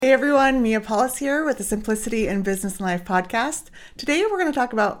Hey everyone, Mia Paulus here with the Simplicity in Business and Life podcast. Today we're going to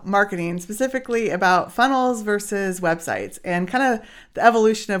talk about marketing, specifically about funnels versus websites and kind of the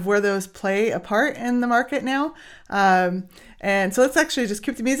evolution of where those play a part in the market now. And so let's actually just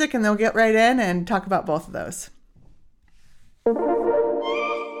keep the music and then we'll get right in and talk about both of those.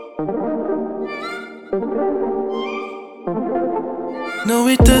 No,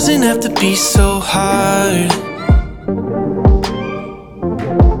 it doesn't have to be so hard.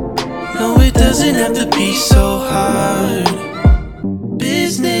 No, it doesn't have to be so hard.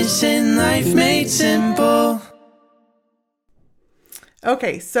 Business and life made simple.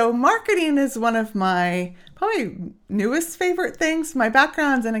 Okay, so marketing is one of my probably newest favorite things. My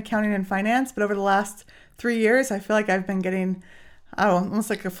background's in accounting and finance, but over the last 3 years, I feel like I've been getting,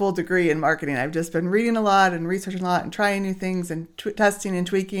 almost like a full degree in marketing. I've just been reading a lot and researching a lot and trying new things and testing and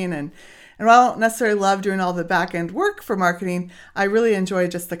tweaking. And while I don't necessarily love doing all the back end work for marketing, I really enjoy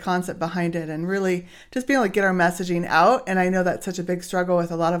just the concept behind it and really just being able to get our messaging out. And I know that's such a big struggle with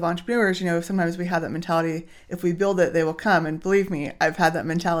a lot of entrepreneurs. You know, sometimes we have that mentality, if we build it, they will come. And believe me, I've had that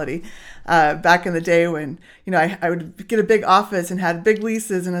mentality back in the day when, you know, I would get a big office and had big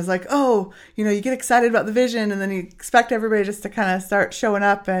leases and I was like, oh, you know, you get excited about the vision and then you expect everybody just to kind of start showing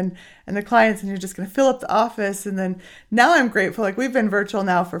up and the clients and you're just going to fill up the office. And then now I'm grateful. Like we've been virtual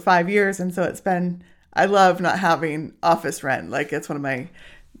now for 5 years. And so it's been, I love not having office rent. Like it's one of my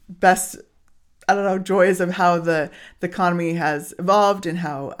best, joys of how the economy has evolved and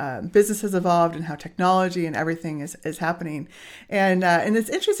how business has evolved and how technology and everything is happening. And it's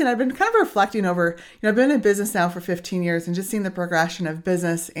interesting. I've been kind of reflecting over, you know, I've been in business now for 15 years and just seeing the progression of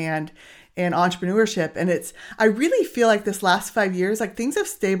business and entrepreneurship. And I really feel like this last 5 years, like things have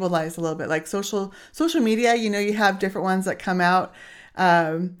stabilized a little bit, like social media, you know, you have different ones that come out,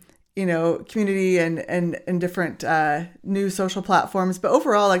 you know, community and different new social platforms. But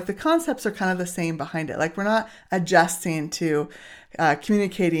overall, like the concepts are kind of the same behind it. Like we're not adjusting to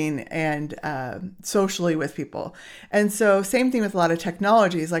communicating and socially with people. And so same thing with a lot of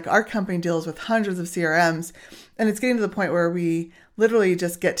technologies. Like our company deals with hundreds of CRMs and it's getting to the point where we literally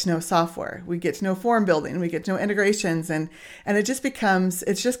just get to know software. We get to know form building, we get to know integrations and it just becomes,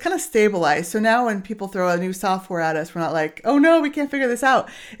 it's just kind of stabilized. So now when people throw a new software at us, we're not like, oh no, we can't figure this out.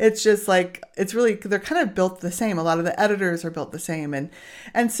 It's just like, it's really, they're kind of built the same. A lot of the editors are built the same.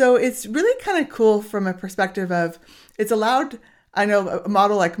 And so it's really kind of cool from a perspective of it's allowed, I know a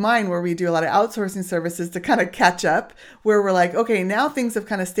model like mine where we do a lot of outsourcing services to kind of catch up where we're like, okay, now things have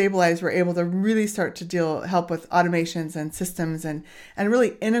kind of stabilized. We're able to really start to help with automations and systems and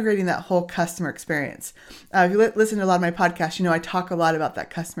really integrating that whole customer experience. If you listen to a lot of my podcasts, you know, I talk a lot about that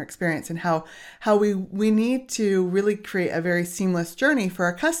customer experience and how we need to really create a very seamless journey for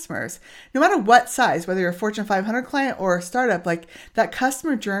our customers. No matter what size, whether you're a Fortune 500 client or a startup, like that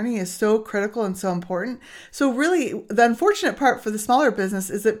customer journey is so critical and so important. So really the unfortunate part for the smaller business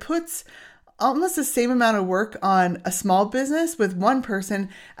is it puts almost the same amount of work on a small business with one person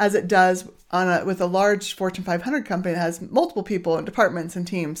as it does with a large Fortune 500 company that has multiple people and departments and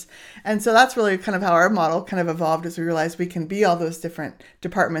teams. And so that's really kind of how our model kind of evolved as we realized we can be all those different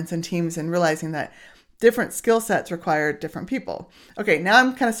departments and teams and realizing that different skill sets require different people. Okay, now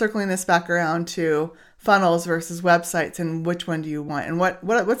I'm kind of circling this back around to funnels versus websites and which one do you want and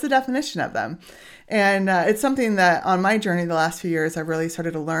what's the definition of them? And it's something that on my journey the last few years, I've really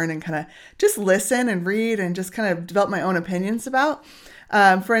started to learn and kind of just listen and read and just kind of develop my own opinions about.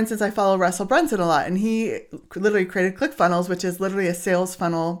 For instance, I follow Russell Brunson a lot and he literally created ClickFunnels, which is literally a sales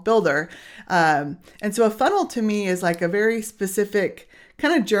funnel builder. And so a funnel to me is like a very specific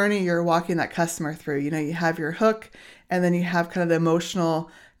kind of journey you're walking that customer through. You know, you have your hook and then you have kind of the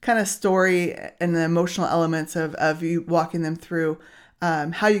emotional kind of story and the emotional elements of you walking them through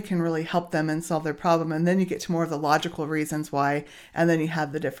how you can really help them and solve their problem. And then you get to more of the logical reasons why, and then you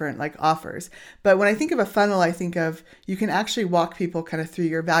have the different like offers. But when I think of a funnel, I think of you can actually walk people kind of through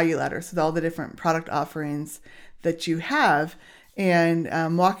your value ladder. So all the different product offerings that you have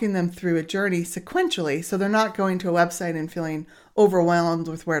and walking them through a journey sequentially. So they're not going to a website and feeling overwhelmed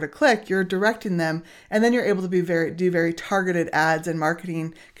with where to click. You're directing them, and then you're able to do very targeted ads and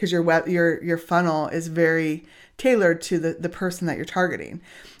marketing because your funnel is very tailored to the person that you're targeting.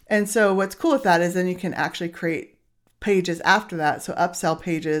 And so what's cool with that is then you can actually create pages after that. So upsell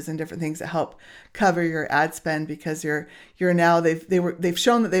pages and different things that help cover your ad spend because you're now they've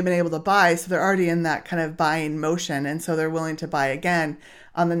shown that they've been able to buy. So they're already in that kind of buying motion. And so they're willing to buy again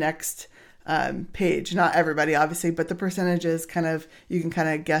on the next page. Not everybody, obviously, but the percentages you can kind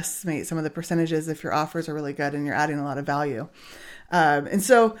of guesstimate some of the percentages if your offers are really good and you're adding a lot of value. And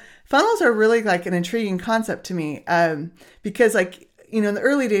so funnels are really like an intriguing concept to me because like in the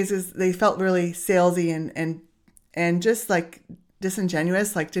early days is they felt really salesy and just like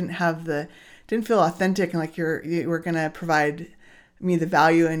disingenuous, like didn't feel authentic, and like you were going to provide me the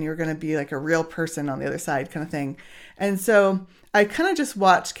value and you're going to be like a real person on the other side kind of thing. And so I kind of just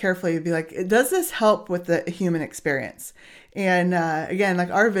watched carefully to be like, does this help with the human experience? And again, like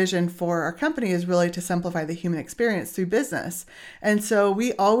our vision for our company is really to simplify the human experience through business. And so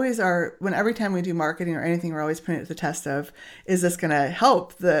we always are, every time we do marketing or anything, we're always putting it to the test of, is this going to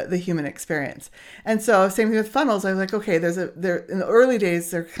help the human experience? And so same thing with funnels. I was like, okay, there in the early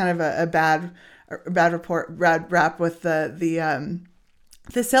days, they're kind of a bad rap with the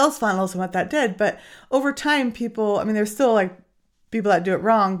sales funnels and what that did. But over time, there's still like people that do it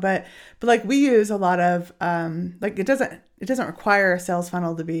wrong, but like we use a lot of, like it doesn't require a sales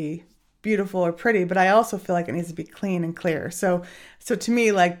funnel to be beautiful or pretty, but I also feel like it needs to be clean and clear. So to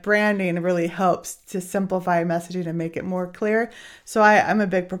me, like branding really helps to simplify messaging and make it more clear. So I'm a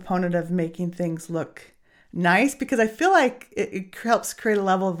big proponent of making things look nice, because I feel like it helps create a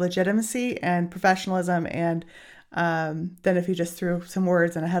level of legitimacy and professionalism, and than if you just threw some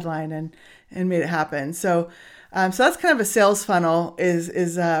words in a headline and made it happen. So that's kind of a sales funnel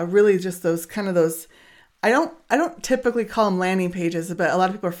is really just those I don't typically call them landing pages, but a lot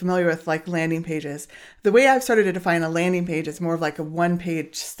of people are familiar with like landing pages. The way I've started to define a landing page is more of like a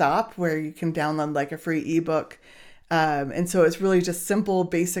one-page stop where you can download like a free ebook. And so it's really just simple,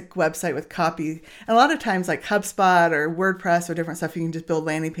 basic website with copy. And a lot of times like HubSpot or WordPress or different stuff, you can just build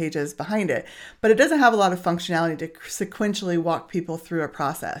landing pages behind it. But it doesn't have a lot of functionality to sequentially walk people through a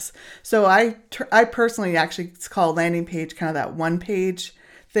process. So I personally actually call a landing page kind of that one page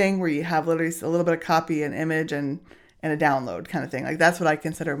thing where you have literally a little bit of copy, an image, and a download kind of thing. Like that's what I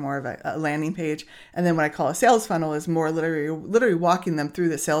consider more of a landing page. And then what I call a sales funnel is more literally walking them through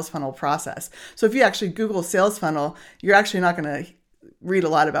the sales funnel process. So if you actually Google sales funnel, you're actually not going to read a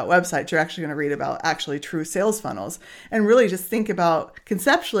lot about websites. You're actually going to read about actually true sales funnels, and really just think about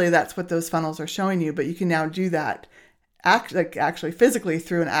conceptually, that's what those funnels are showing you. But you can now do that actually physically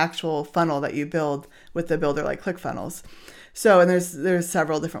through an actual funnel that you build with the builder like ClickFunnels. So, and there's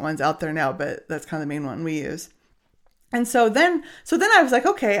several different ones out there now, but that's kind of the main one we use. And so then I was like,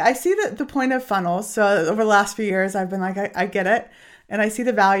 okay, I see the point of funnels. So over the last few years, I've been like, I get it. And I see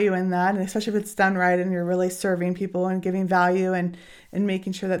the value in that. And especially if it's done right and you're really serving people and giving value and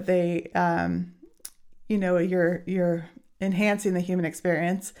making sure that they, you're enhancing the human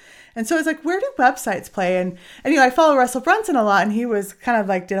experience. And so it's like, where do websites play? And I follow Russell Brunson a lot, and he was kind of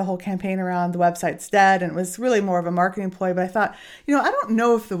like did a whole campaign around the website's dead, and it was really more of a marketing ploy. But I thought, I don't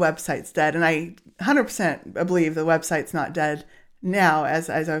know if the website's dead, and I 100% believe the website's not dead now,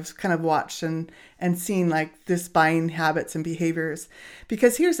 as I've kind of watched and seen like this buying habits and behaviors.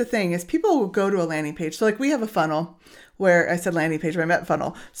 Because here's the thing is people will go to a landing page. So like we have a funnel where I said landing page, but I meant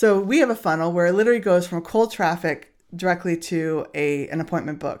funnel. So we have a funnel where it literally goes from cold traffic directly to an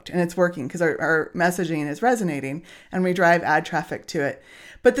appointment booked, and it's working because our messaging is resonating and we drive ad traffic to it.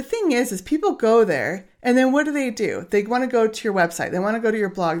 But the thing is people go there, and then what do? They want to go to your website. They want to go to your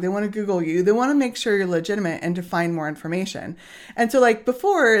blog. They want to Google you. They want to make sure you're legitimate and to find more information. And so like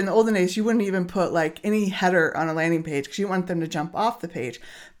before in the olden days, you wouldn't even put like any header on a landing page because you want them to jump off the page.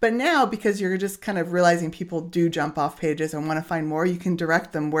 But now, because you're just kind of realizing people do jump off pages and want to find more, you can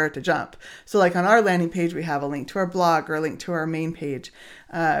direct them where to jump. So like on our landing page, we have a link to our blog or a link to our main page.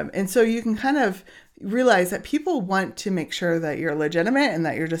 And so you can kind of realize that people want to make sure that you're legitimate and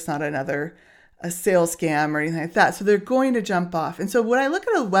that you're just not a sales scam or anything like that. So they're going to jump off. And so what I look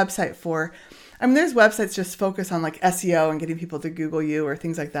at a website for, there's websites just focus on like SEO and getting people to Google you or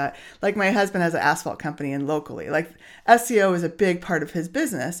things like that. Like my husband has an asphalt company, and locally, like SEO is a big part of his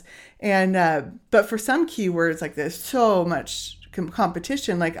business. And, but for some keywords, like there's so much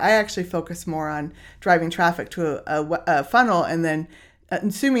competition. Like I actually focus more on driving traffic to a funnel, and then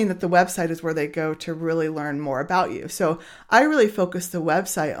assuming that the website is where they go to really learn more about you. So I really focus the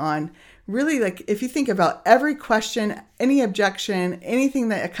website on really, like, if you think about every question, any objection, anything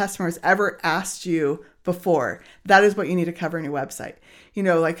that a customer has ever asked you before, that is what you need to cover in your website.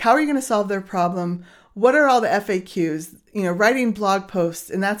 Like, how are you going to solve their problem? What are all the FAQs? Writing blog posts,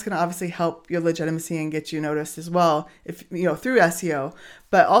 and that's going to obviously help your legitimacy and get you noticed as well, if through SEO,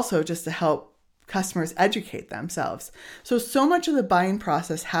 but also just to help customers educate themselves. So much of the buying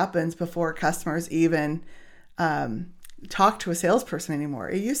process happens before customers even talk to a salesperson anymore.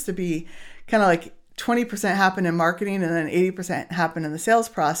 It used to be kind of like 20% happen in marketing and then 80% happen in the sales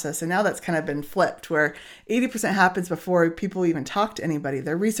process. And now that's kind of been flipped, where 80% happens before people even talk to anybody.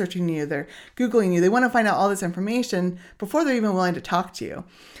 They're researching you, they're Googling you, they want to find out all this information before they're even willing to talk to you.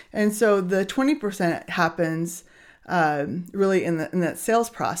 And so the 20% happens really in that sales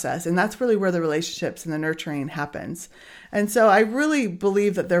process. And that's really where the relationships and the nurturing happens. And so I really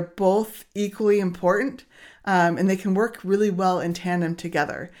believe that they're both equally important, and they can work really well in tandem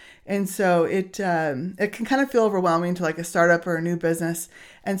together. And so it can kind of feel overwhelming to like a startup or a new business.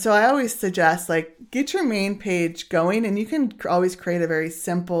 And so I always suggest like get your main page going, and you can always create a very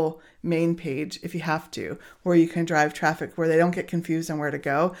simple main page if you have to, where you can drive traffic where they don't get confused on where to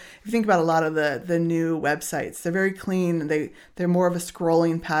go. If you think about a lot of the new websites, they're very clean. They're more of a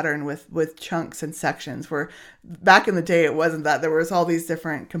scrolling pattern with chunks and sections, where back in the day it wasn't that. There was all these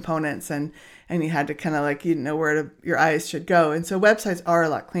different components, and you had to kind of like, you know, where your eyes should go. And so websites are a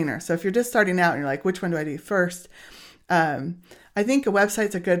lot cleaner. So if you're just starting out and you're like, which one do I do first? I think a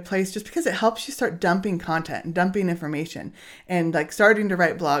website's a good place just because it helps you start dumping content and dumping information, and like starting to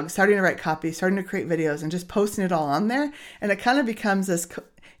write blogs, starting to write copy, starting to create videos, and just posting it all on there. And it kind of becomes this,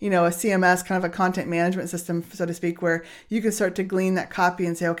 you know, a CMS, kind of a content management system, so to speak, where you can start to glean that copy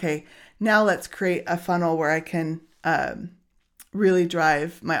and say, okay, now let's create a funnel where I can really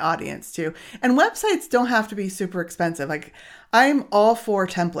drive my audience to. And websites don't have to be super expensive. Like I'm all for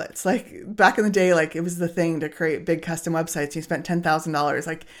templates. Like back in the day, like it was the thing to create big custom websites. You spent $10,000.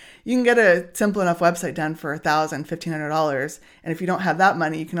 Like you can get a simple enough website done for $1,000, $1,500. And if you don't have that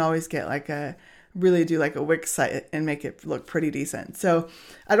money, you can always get like really do like a Wix site and make it look pretty decent. So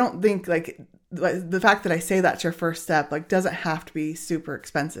I don't think like the fact that I say that's your first step, like doesn't have to be super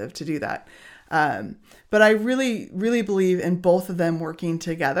expensive to do that. But I really, really believe in both of them working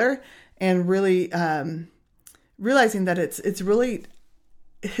together, and really realizing that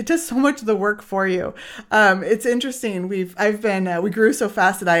it does so much of the work for you. It's interesting. We grew so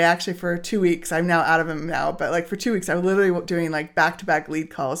fast that I actually, for 2 weeks, I'm now out of them now, but like for 2 weeks, I was literally doing like back-to-back lead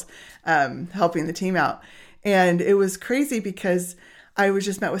calls, helping the team out. And it was crazy because I was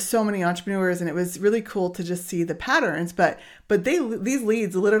just met with so many entrepreneurs, and it was really cool to just see the patterns. But these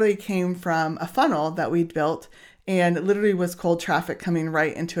leads literally came from a funnel that we built, and it literally was cold traffic coming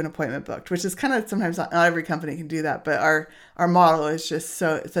right into an appointment booked, which is kind of sometimes not every company can do that. But our model is just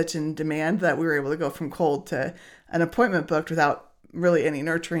such in demand that we were able to go from cold to an appointment booked without really any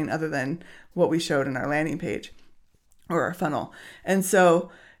nurturing other than what we showed in our landing page or our funnel. And so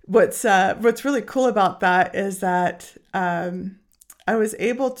what's really cool about that is that I was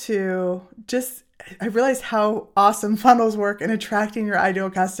able to I realized how awesome funnels work in attracting your ideal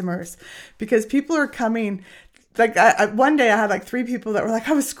customers, because people are coming. Like one day I had like 3 people that were like,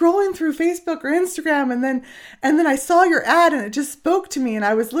 I was scrolling through Facebook or Instagram, and then I saw your ad and it just spoke to me, and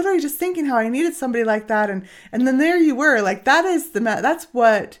I was literally just thinking how I needed somebody like that, and then there you were. Like that's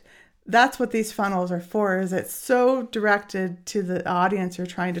what these funnels are for. Is it's so directed to the audience you're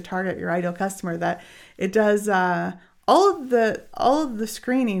trying to target, your ideal customer, that it does all of the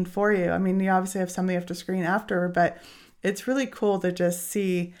screening for you. I mean, you obviously have something you have to screen after, but it's really cool to just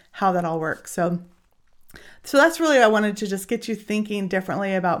see how that all works. So that's really, I wanted to just get you thinking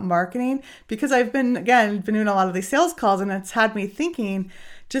differently about marketing, because I've been doing a lot of these sales calls, and it's had me thinking,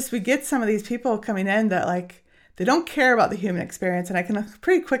 we get some of these people coming in that like, they don't care about the human experience, and I can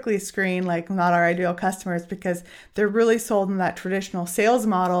pretty quickly screen like not our ideal customers, because they're really sold in that traditional sales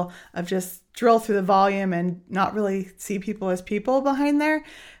model of just drill through the volume and not really see people as people behind there.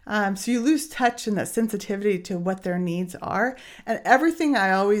 So you lose touch in that sensitivity to what their needs are. And everything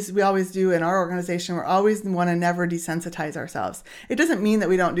we always do in our organization, we're always want to never desensitize ourselves. It doesn't mean that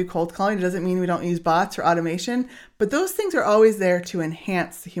we don't do cold calling. It doesn't mean we don't use bots or automation, but those things are always there to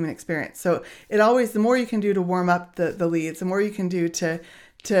enhance the human experience. So the more you can do to warm up the leads, the more you can do to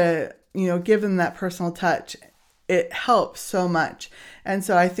give them that personal touch, it helps so much. And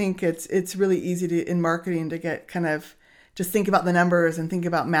so I think it's really easy in marketing to get kind of just think about the numbers and think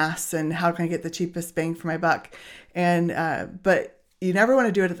about mass and how can I get the cheapest bang for my buck. But you never want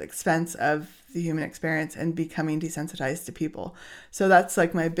to do it at the expense of the human experience and becoming desensitized to people. So that's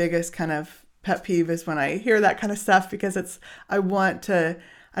like my biggest kind of pet peeve is when I hear that kind of stuff, because I don't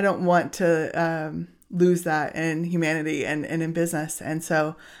want to lose that in humanity and in business. And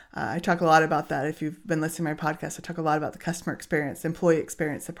so I talk a lot about that. If you've been listening to my podcast, I talk a lot about the customer experience, the employee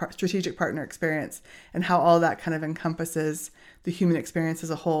experience, the strategic partner experience, and how all that kind of encompasses the human experience as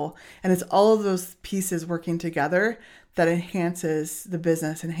a whole. And it's all of those pieces working together that enhances the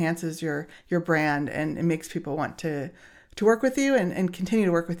business, enhances your brand, and it makes people want to work with you and continue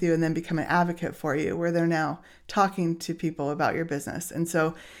to work with you and then become an advocate for you, where they're now talking to people about your business. And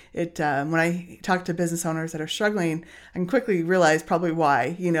so when I talk to business owners that are struggling, I can quickly realize probably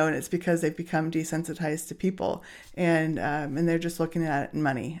why, and it's because they've become desensitized to people and they're just looking at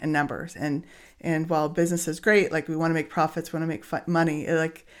money and numbers. And while business is great, like we want to make profits, we want to make money,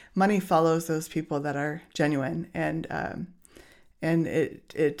 money follows those people that are genuine. And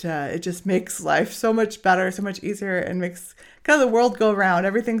it just makes life so much better, so much easier, and makes kind of the world go round.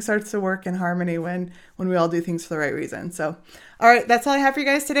 Everything starts to work in harmony when we all do things for the right reason. So, all right, that's all I have for you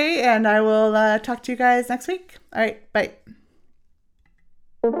guys today, and I will talk to you guys next week. All right, bye.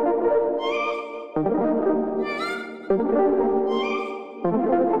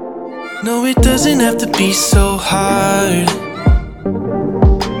 No, it doesn't have to be so hard.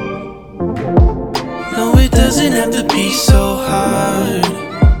 No, it doesn't have to be so hard.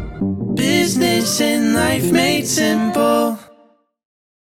 Business and life made simple.